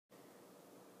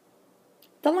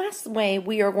The last way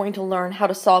we are going to learn how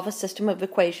to solve a system of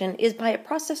equation is by a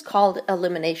process called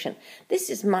elimination.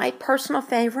 This is my personal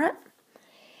favorite.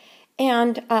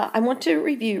 And I want to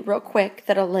review real quick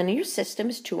that a linear system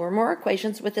is two or more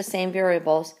equations with the same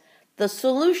variables. The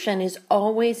solution is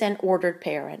always an ordered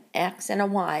pair, an x and a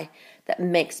y, that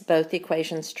makes both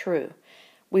equations true.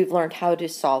 We've learned how to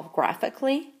solve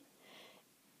graphically,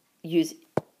 using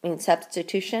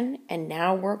substitution, and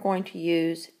now we're going to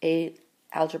use a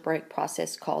algebraic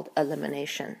process called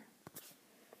elimination.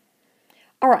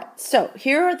 All right, so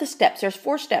here are the steps. There's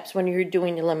 4 steps when you're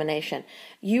doing elimination.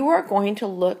 You are going to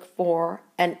look for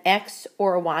an x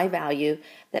or a y value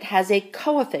that has a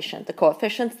coefficient. The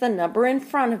coefficient's the number in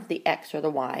front of the x or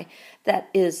the y that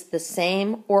is the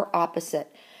same or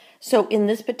opposite. So in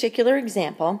this particular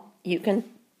example, you can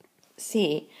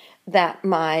see that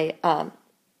my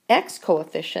x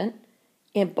coefficient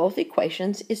in both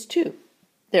equations is 2.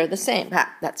 They're the same.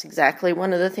 That's exactly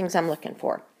one of the things I'm looking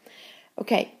for.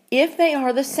 Okay, if they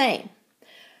are the same,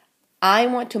 I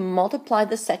want to multiply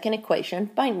the second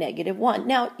equation by -1.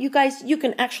 Now, you guys, you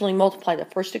can actually multiply the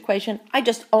first equation. I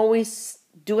just always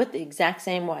do it the exact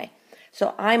same way.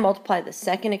 So I multiply the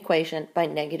second equation by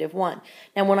 -1.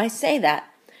 Now, when I say that,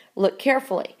 look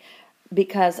carefully,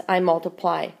 because I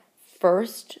multiply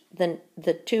first the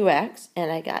 2x, and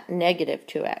I got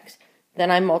 -2x. Then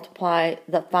I multiply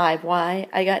the 5y,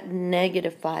 I got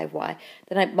 -5y.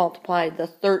 Then I multiply the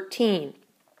 13.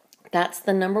 That's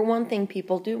the number one thing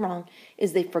people do wrong,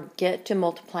 is they forget to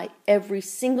multiply every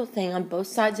single thing on both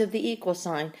sides of the equal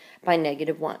sign by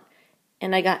 -1.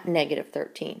 And I got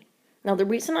 -13. Now the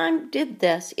reason I did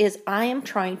this is I am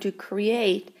trying to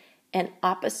create an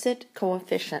opposite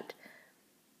coefficient.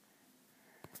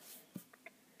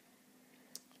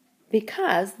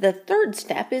 Because the third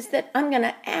step is that I'm going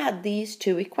to add these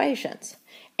 2 equations.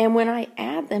 And when I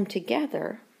add them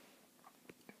together,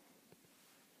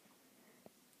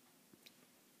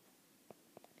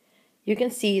 you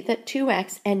can see that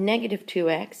 2x and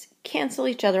 -2x cancel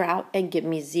each other out and give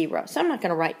me 0. So I'm not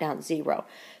going to write down 0.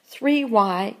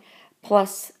 3y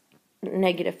plus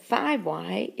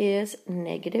 -5y is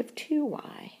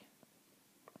 -2y.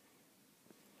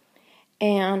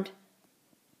 And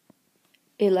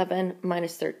 11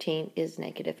 minus 13 is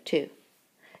 -2.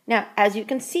 Now, as you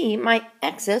can see, my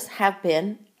x's have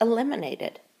been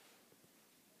eliminated.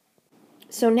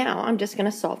 So now I'm just going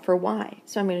to solve for y.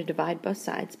 So I'm going to divide both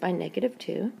sides by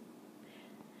 -2.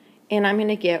 And I'm going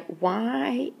to get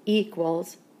y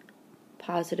equals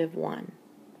 +1.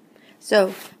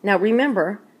 So now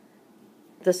remember,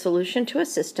 the solution to a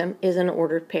system is an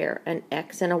ordered pair, an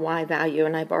x and a y value.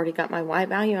 And I've already got my y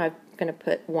value. I'm going to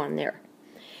put 1 there.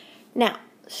 Now,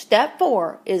 step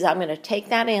 4 is I'm going to take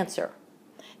that answer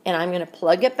and I'm going to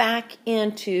plug it back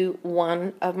into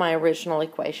one of my original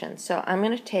equations. So I'm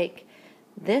going to take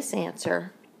this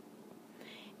answer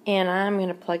and I'm going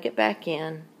to plug it back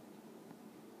in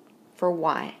for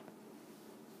y.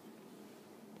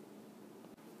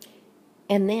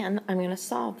 And then I'm going to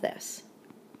solve this.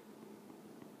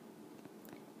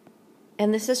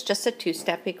 And this is just a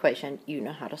 2-step equation you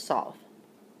know how to solve.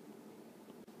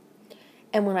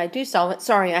 And when I do solve it,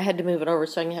 sorry, I had to move it over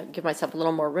so I can give myself a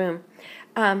little more room,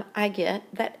 I get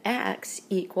that x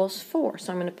equals 4.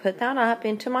 So I'm going to put that up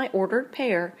into my ordered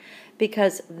pair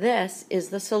because this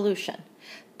is the solution.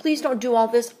 Please don't do all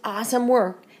this awesome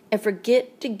work and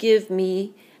forget to give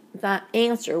me the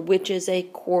answer, which is a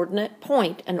coordinate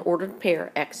point, an ordered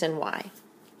pair, x and y.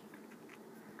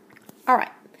 All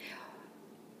right.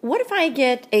 What if I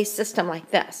get a system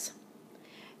like this?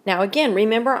 Now again,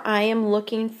 remember I am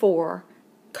looking for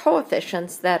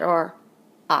coefficients that are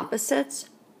opposites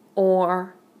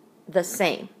or the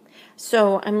same.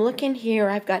 So I'm looking here,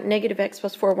 I've got -x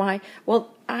plus 4y.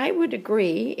 Well, I would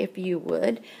agree, if you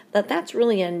would, that that's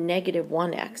really a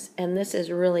 -1x, and this is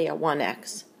really a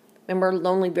 1x. Remember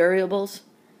lonely variables?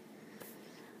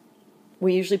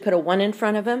 We usually put a 1 in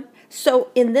front of them. So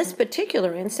in this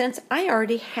particular instance, I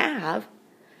already have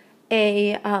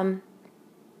a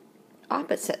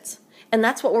opposites. And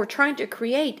that's what we're trying to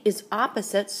create, is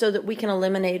opposites so that we can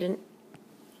eliminate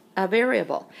a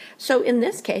variable. So in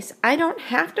this case, I don't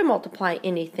have to multiply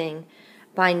anything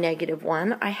by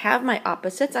 -1. I have my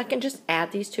opposites. I can just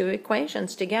add these 2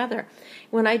 equations together.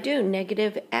 When I do,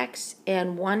 -x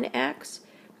and 1x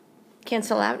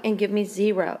cancel out and give me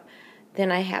 0. Then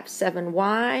I have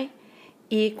 7y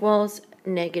equals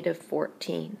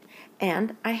 -14.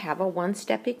 And I have a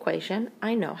 1-step equation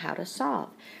I know how to solve.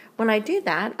 When I do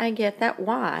that, I get that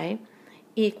y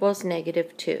equals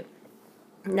 -2.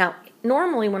 Now,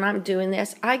 normally when I'm doing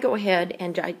this, I go ahead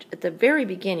and at the very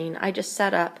beginning, I just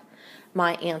set up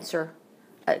my answer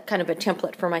kind of a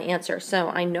template for my answer. So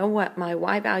I know what my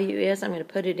y value is. I'm going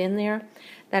to put it in there.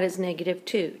 That is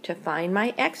 -2. To find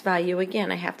my x value,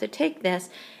 again, I have to take this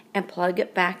and plug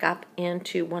it back up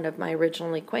into one of my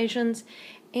original equations.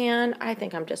 And I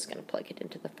think I'm just going to plug it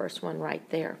into the first one right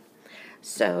there.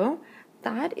 So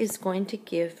that is going to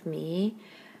give me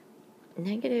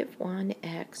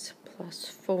 -1x plus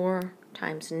 4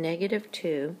 times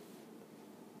 -2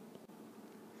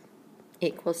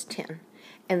 equals 10.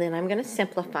 And then I'm going to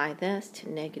simplify this to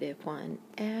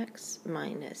 -1x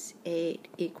minus 8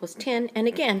 equals 10. And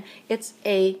again, it's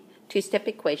a two-step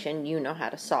equation you know how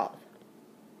to solve.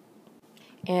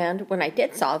 And when I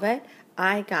did solve it,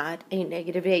 I got a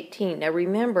 -18. Now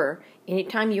remember,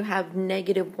 anytime you have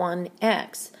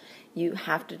 -1x, you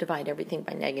have to divide everything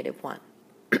by -1.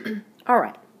 All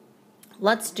right,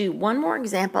 let's do one more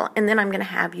example, and then I'm going to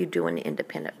have you do an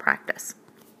independent practice.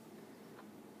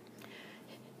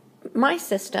 My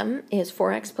system is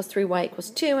 4x plus 3y equals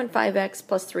 2 and 5x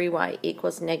plus 3y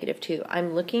equals -2.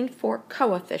 I'm looking for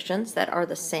coefficients that are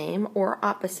the same or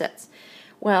opposites.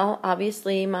 Well,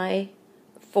 obviously my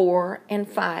 4 and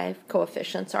 5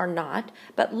 coefficients are not,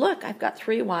 but look, I've got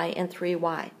 3y and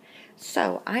 3y.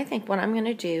 So I think what I'm going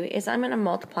to do is I'm going to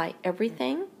multiply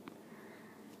everything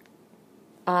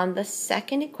on the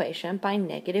second equation by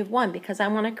 -1 because I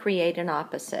want to create an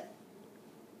opposite.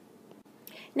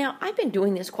 Now, I've been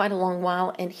doing this quite a long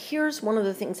while, and here's one of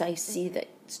the things I see that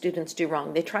students do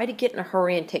wrong. They try to get in a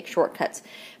hurry and take shortcuts.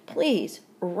 Please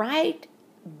write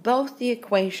both the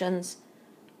equations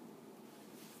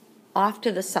off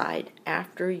to the side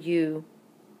after you.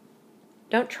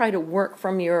 Don't try to work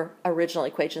from your original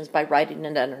equations by writing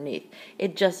it underneath.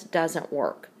 It just doesn't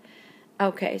work.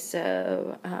 Okay,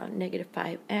 so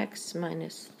 -5x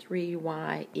minus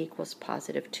 3y equals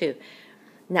 +2.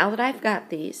 Now that I've got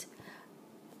these,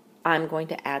 I'm going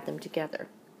to add them together.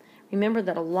 Remember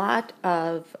that a lot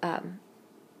of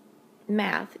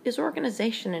math is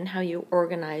organization and how you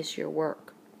organize your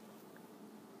work.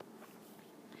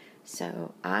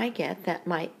 So I get that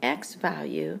my x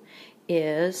value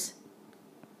is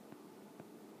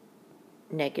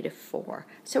 -4.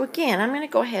 So again, I'm going to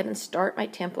go ahead and start my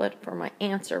template for my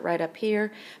answer right up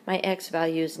here. My x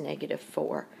value is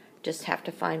 -4. Just have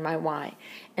to find my y.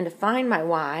 And to find my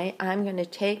y, I'm going to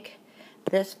take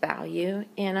this value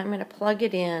and I'm going to plug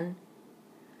it in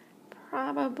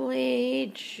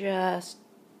probably just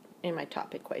in my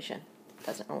top equation.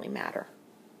 Doesn't really matter.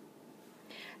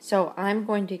 So I'm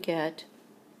going to get,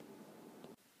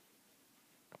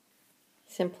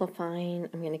 simplifying,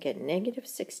 I'm going to get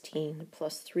 -16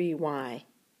 plus 3y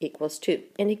equals 2.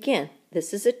 And again,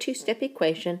 this is a two-step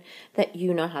equation that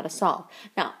you know how to solve.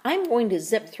 Now, I'm going to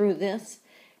zip through this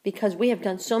because we have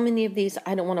done so many of these,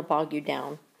 I don't want to bog you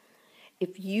down.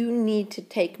 If you need to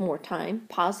take more time,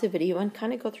 pause the video and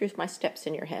kind of go through my steps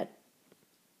in your head.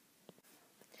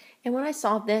 And when I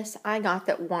solved this, I got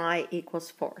that y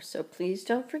equals 4. So please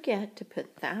don't forget to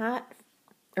put that,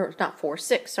 or not 4,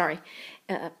 6, sorry.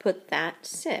 Put that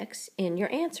 6 in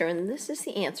your answer. And this is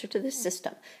the answer to this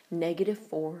system,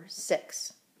 -4,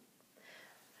 6.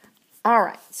 All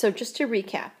right, so just to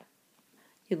recap,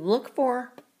 you look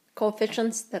for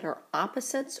coefficients that are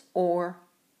opposites or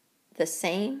the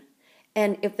same.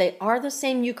 And if they are the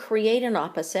same, you create an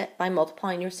opposite by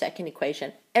multiplying your second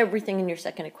equation, everything in your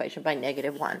second equation by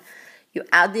 -1. You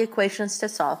add the equations to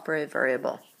solve for a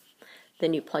variable.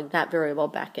 Then you plug that variable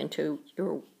back into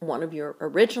one of your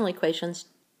original equations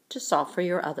to solve for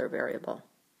your other variable.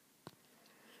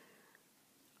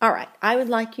 All right, I would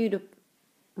like you to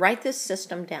write this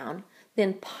system down,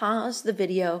 then pause the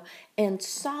video and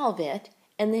solve it,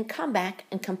 and then come back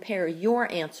and compare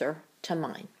your answer to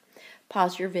mine.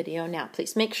 Pause your video now.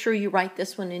 Please make sure you write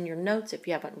this one in your notes if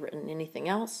you haven't written anything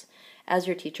else, as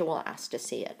your teacher will ask to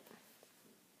see it.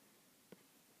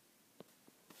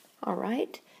 All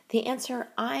right, the answer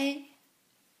I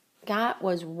got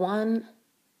was 1,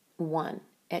 1.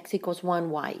 X equals 1,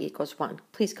 y equals 1.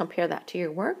 Please compare that to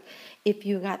your work. If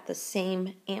you got the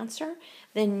same answer,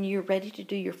 then you're ready to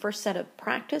do your first set of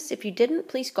practice. If you didn't,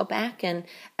 please go back and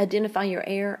identify your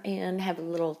error and have a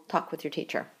little talk with your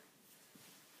teacher.